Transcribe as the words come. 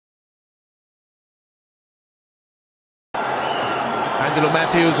Angelo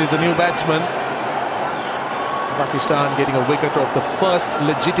Matthews is the new batsman. Pakistan getting a wicket off the first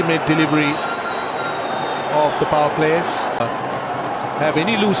legitimate delivery of the power plays. Have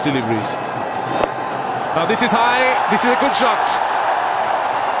any loose deliveries? Now this is high. This is a good shot.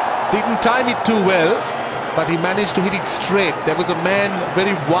 Didn't time it too well, but he managed to hit it straight. There was a man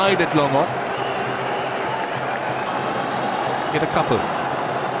very wide at long on. Get a couple.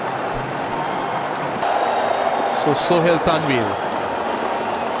 So Sohail Tanvir.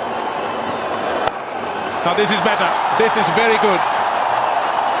 Now this is better. This is very good.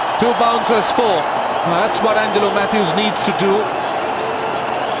 2 bouncers, 4. That's what Angelo Matthews needs to do.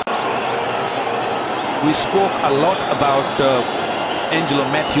 We spoke a lot about Angelo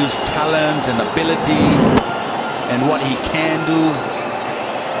Matthews' talent and ability and what he can do.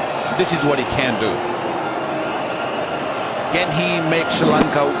 This is what he can do. Can he make Sri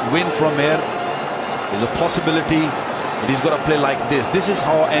Lanka win from here? There's a possibility, but he's got to play like this. This is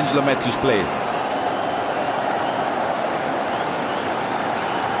how Angelo Matthews plays.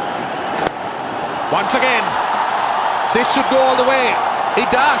 Once again, this should go all the way.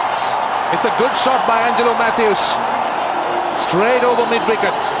 It does. It's a good shot by Angelo Matthews. Straight over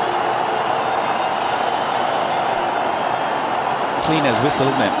mid-wicket. Clean as whistle,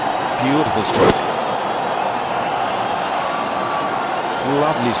 isn't it? Beautiful stroke.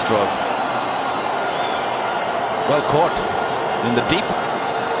 Lovely stroke. Well caught in the deep.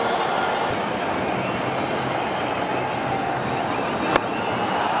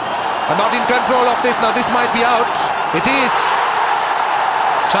 Are not in control of this now. This might be out. It is.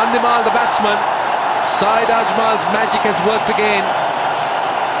 Chandimal, the batsman. Saeed Ajmal's magic has worked again.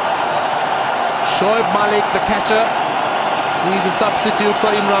 Shoaib Malik, the catcher. He's a substitute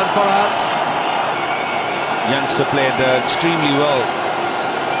for Imran Farhat. Youngster played extremely well.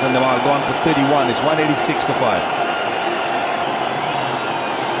 Chandimal gone for 31. It's 186 for 5.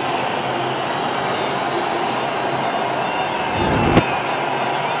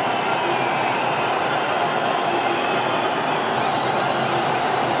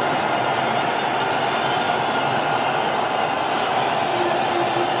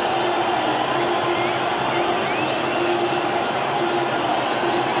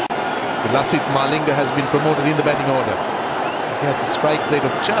 Lasith Malinga has been promoted in the batting order. He has a strike rate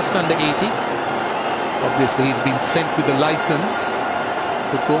of just under 80. Obviously, he's been sent with a license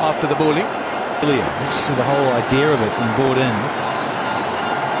to go after the bowling. That's the whole idea of it and brought in.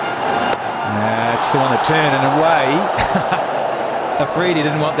 That's the one that turned and away. Afraid he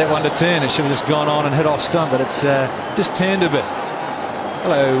didn't want that one to turn. It should have just gone on and hit off stump, but it's just turned a bit.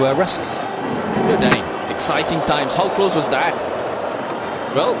 Hello, Russell. Good day. Exciting times. How close was that?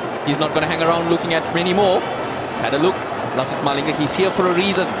 Well, he's not going to hang around looking at many more. He's had a look. Lasith Malinga, he's here for a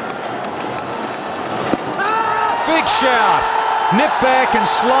reason. Big shout. Nip back and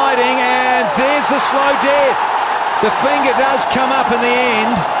sliding, and there's the slow death. The finger does come up in the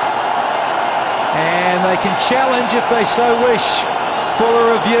end, and they can challenge if they so wish for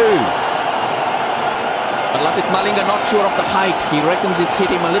a review. But Lasith Malinga not sure of the height. He reckons it's hit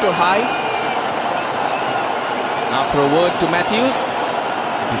him a little high. After a word to Matthews,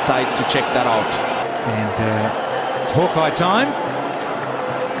 decides to check that out. And Hawkeye time.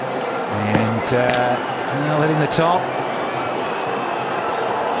 And now letting the top.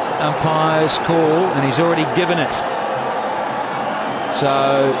 Umpire's call, and he's already given it.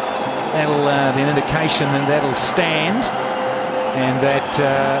 So that'll be an indication that that'll stand, and that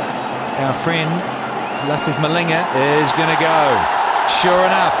our friend Lasith Malinga is going to go. Sure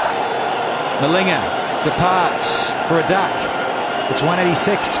enough, Malinga departs for a duck. It's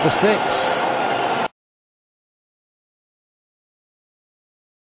 186 for 6.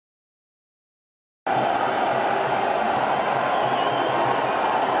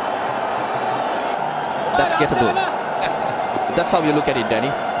 That's gettable. That's how you look at it,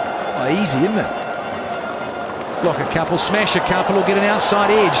 Danny. Oh, easy, isn't it? Block a couple, smash a couple, or get an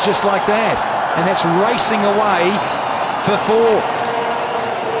outside edge just like that. And that's racing away for 4.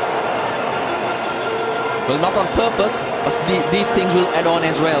 Well, not on purpose, but these things will add on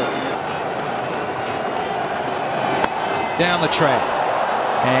as well. Down the track,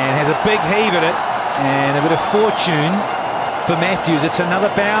 and has a big heave at it, and a bit of fortune for Matthews. It's another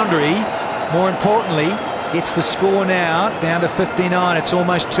boundary. More importantly, it's the score now down to 59. It's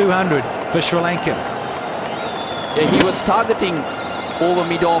almost 200 for Sri Lanka. Yeah, he was targeting over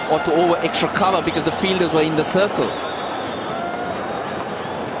mid-off or to over extra cover because the fielders were in the circle.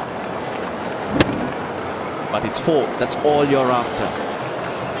 But it's 4. That's all you're after.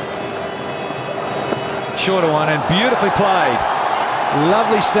 Shorter one, and beautifully played.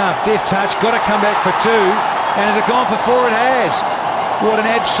 Lovely stuff. Deft touch. Got to come back for 2. And has it gone for 4? It has. what an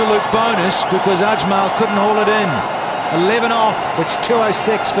absolute bonus, because Ajmal couldn't haul it in. 11 off, it's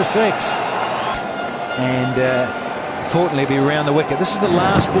 206 for 6. And importantly, be around the wicket. This is the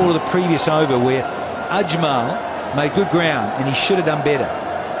last ball of the previous over where Ajmal made good ground and he should have done better.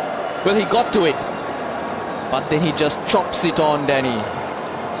 Well, he got to it, but then he just chops it on, Danny.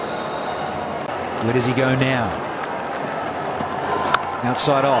 Where does he go now?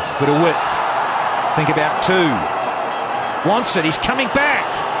 Outside off, bit of width. Think about 2. Wants it, he's coming back.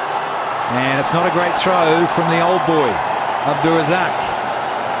 And it's not a great throw from the old boy, Abdur Razak.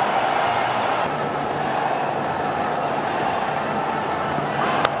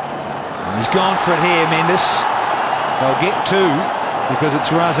 And he's gone for it here, Mendes. They'll get 2 because it's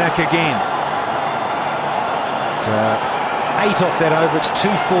Razak again. It's 8 off that over, it's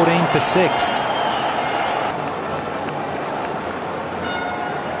 214 for 6.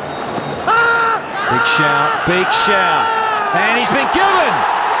 Big shout, big shout. And he's been given.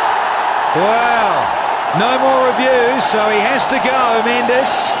 Wow. No more reviews, so he has to go,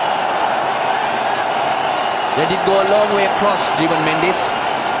 Mendes. They did go a long way across, Jeevan Mendes.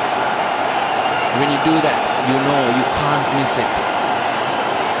 When you do that, you know you can't miss it.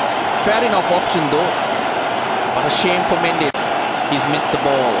 Fair enough option though, but a shame for Mendes. He's missed the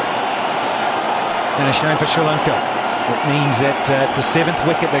ball. And a shame for Sri Lanka. It means that it's the 7th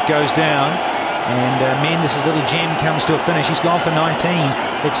wicket that goes down. And Mendes' little gem comes to a finish. He's gone for 19.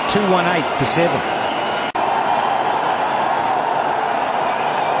 It's 218 for 7.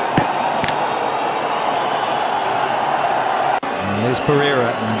 And there's Pereira.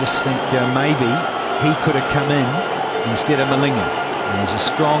 And I just think maybe he could have come in instead of Malinga. And he's a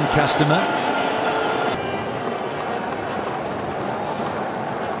strong customer.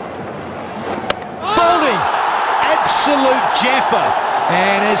 Bowling! Absolute Jaffa.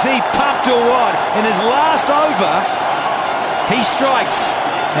 And is he pumped or what? In his last over, he strikes.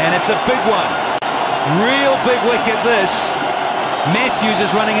 And it's a big one. Real big wicket this. Matthews is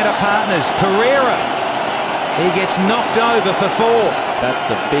running out of partners. Pereira, he gets knocked over for 4.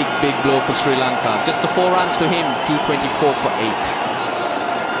 That's a big, big blow for Sri Lanka. Just the 4 runs to him, 224 for 8.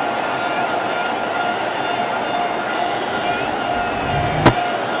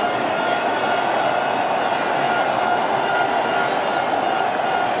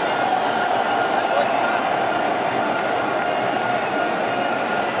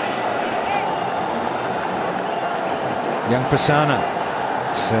 Young Prasanna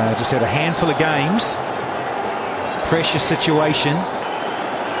just had a handful of games. Pressure situation.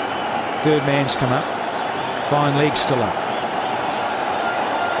 3rd man's come up. Fine leg still up.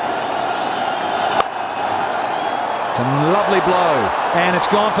 It's a lovely blow. And it's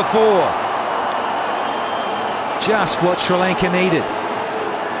gone for 4. Just what Sri Lanka needed.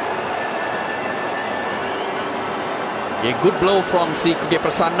 A good blow from Sri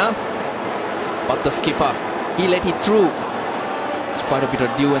Prasanna. But the skipper, he let it through. It's quite a bit of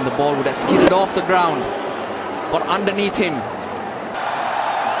dew and the ball would have skidded off the ground. Got underneath him.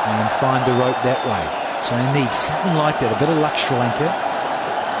 And find the rope that way. So he needs something like that. A bit of luck, Sri Lanka.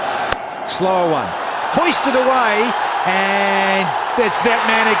 Slower one. Hoisted away. And it's that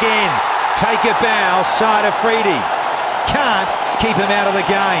man again. Take a bow, Side Afridi. Can't keep him out of the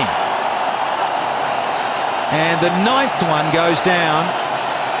game. And the 9th one goes down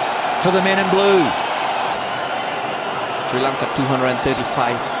for the men in blue. Sri Lanka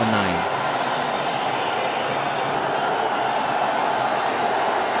 235 for 9.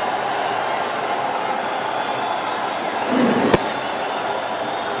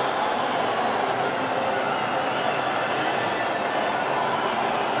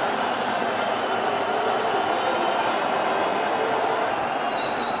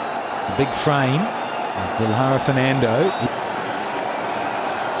 Big frame of Dilhara Fernando.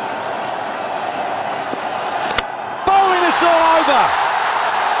 Bowling, it's all over.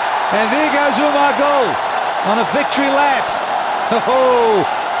 And there goes Umar Gul on a victory lap. Oh,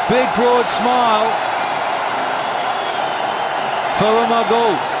 big broad smile for Umar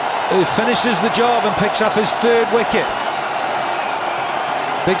Gul, who finishes the job and picks up his 3rd wicket.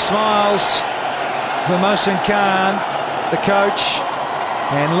 Big smiles for Mohsin Khan, the coach.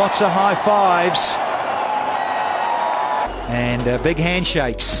 And lots of high fives and big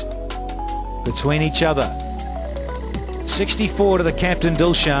handshakes between each other. 64 to the captain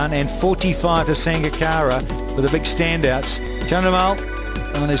Dilshan and 45 to Sangakkara with the big standouts. Chandramal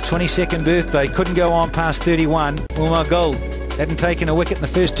on his 22nd birthday couldn't go on past 31. Umar Gul hadn't taken a wicket in the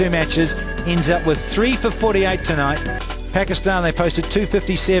first 2 matches, ends up with 3 for 48 tonight. Pakistan, they posted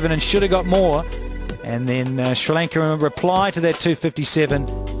 257 and should have got more. And then Sri Lanka, in reply to that 257,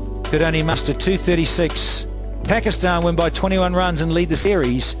 could only muster 236 Pakistan win by 21 runs and lead the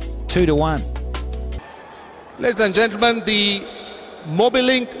series 2-1. Ladies and gentlemen, the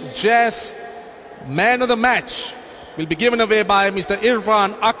Mobilink Jazz Man of the Match will be given away by Mr.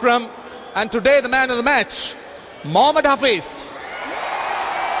 Irfan Akram. And today the Man of the Match, Mohammad Hafiz.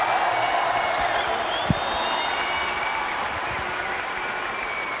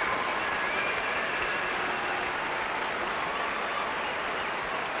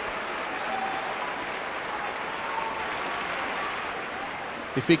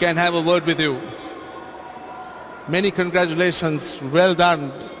 If we can have a word with you. Many congratulations, well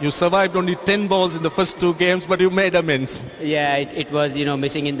done. You survived only 10 balls in the first 2 games, but you made amends. Yeah, it was,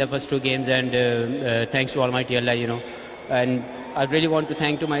 missing in the first 2 games, and thanks to Almighty Allah, And I really want to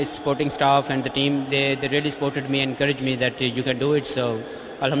thank to my sporting staff and the team. They really supported me and encouraged me that you can do it. So,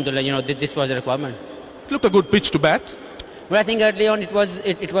 Alhamdulillah, this was a requirement. It looked a good pitch to bat. Well, I think early on it was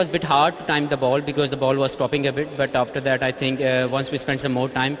a bit hard to time the ball because the ball was stopping a bit. But after that, I think once we spent some more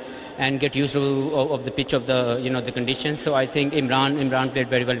time and get used to of the pitch of the the conditions, so I think Imran played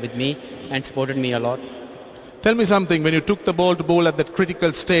very well with me and supported me a lot. Tell me something. When you took the ball to bowl at that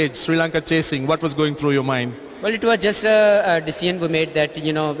critical stage, Sri Lanka chasing, what was going through your mind? Well, it was just a decision we made that,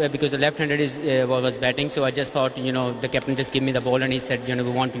 because the left-hander was batting, so I just thought, the captain just gave me the ball and he said, we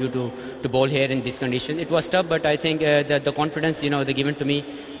want you to bowl here in this condition. It was tough, but I think the confidence, they given to me,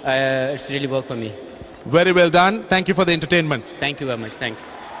 it's really worked for me. Very well done. Thank you for the entertainment. Thank you very much. Thanks.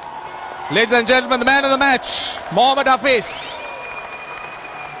 Ladies and gentlemen, the man of the match, Mohammad Hafiz.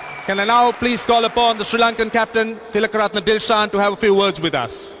 Can I now please call upon the Sri Lankan captain, Tilakaratne Dilshan, to have a few words with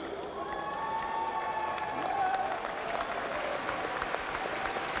us.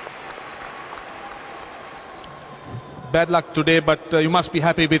 Bad luck today, but you must be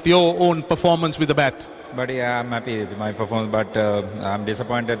happy with your own performance with the bat. But yeah, I'm happy with my performance, but I'm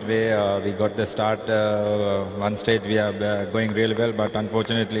disappointed we got the start. One stage we are going really well, but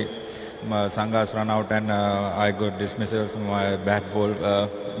unfortunately Sanghas run out and I got dismissals from my bat ball.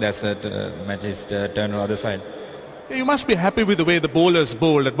 That's it, match is turned on the other side. You must be happy with the way the bowlers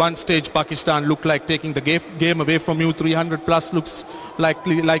bowled. At one stage Pakistan looked like taking the game away from you. 300 plus looks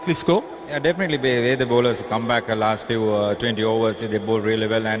likely score. Yeah, definitely the way the bowlers come back the last few 20 overs, they bowl really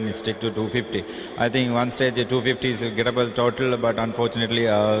well and stick to 250. I think one stage 250 is a gettable total, but unfortunately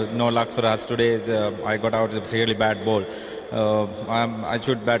no luck for us today. I got out a really bad ball. I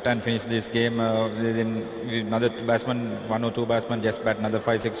should bat and finish this game. Within another batsman, 1 or 2 batsmen just bat another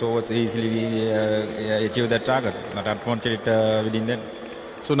 5-6 overs, easily achieve that target. But unfortunately within that.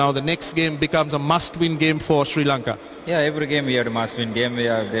 So now the next game becomes a must-win game for Sri Lanka. Yeah, every game we have a must-win game.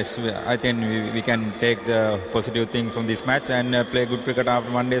 I think we can take the positive thing from this match and play good cricket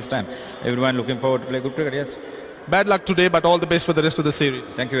after 1 day's time. Everyone looking forward to play good cricket, yes. Bad luck today, but all the best for the rest of the series.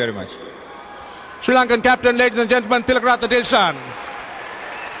 Thank you very much. Sri Lankan captain, ladies and gentlemen, Tilakaratne Dilshan.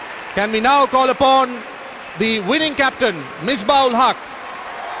 Can we now call upon the winning captain, Misbah-ul Haq.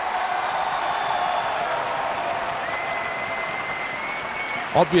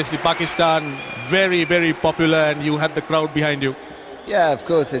 Obviously Pakistan very, very popular and you had the crowd behind you. Yeah, of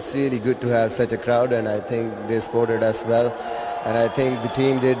course, it's really good to have such a crowd, and I think they supported us well. And I think the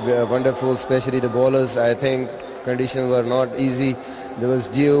team did wonderful, especially the bowlers. I think conditions were not easy. There was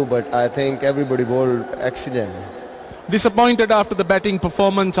dew, but I think everybody bowled excellent. Disappointed after the batting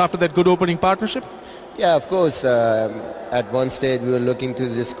performance, after that good opening partnership? Yeah, of course. At one stage we were looking to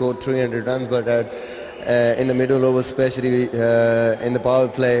just score 300 runs, but in the middle over, especially in the power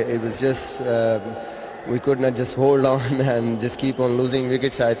play, it was just we could not just hold on and just keep on losing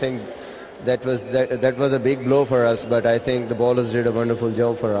wickets. I think that was a big blow for us, but I think the bowlers did a wonderful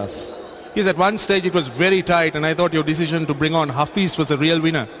job for us. Yes, at one stage it was very tight, and I thought your decision to bring on Hafiz was a real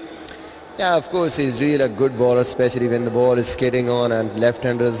winner. Yeah, of course, he's really a good bowler, especially when the ball is skating on and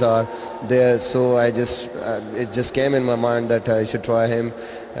left-handers are there. So it just came in my mind that I should try him.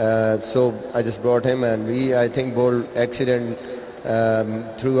 So I just brought him, and I think bowled excellent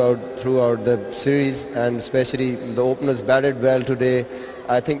throughout the series, and especially the openers batted well today.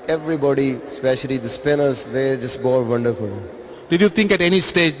 I think everybody, especially the spinners, they just bowled wonderful. Did you think at any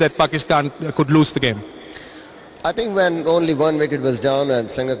stage that Pakistan could lose the game? I think when only 1 wicket was down and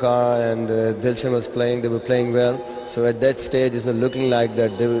Sangakkara and Dilshan was playing, they were playing well. So at that stage it was looking like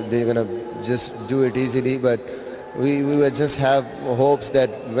that they were going to just do it easily. But we would just have hopes that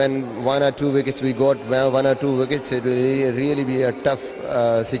when 1 or 2 wickets we got, 1 or 2 wickets, it will really be a tough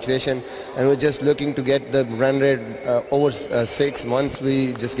situation. And we're just looking to get the run rate over 6. Once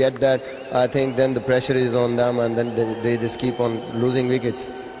we just get that, I think then the pressure is on them, and then they just keep on losing wickets.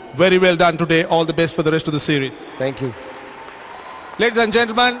 Very well done today. All the best for the rest of the series. Thank you. Ladies and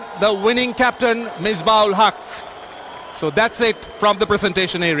gentlemen, the winning captain, Misbah-ul Haq. So that's it from the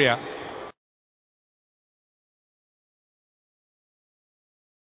presentation area.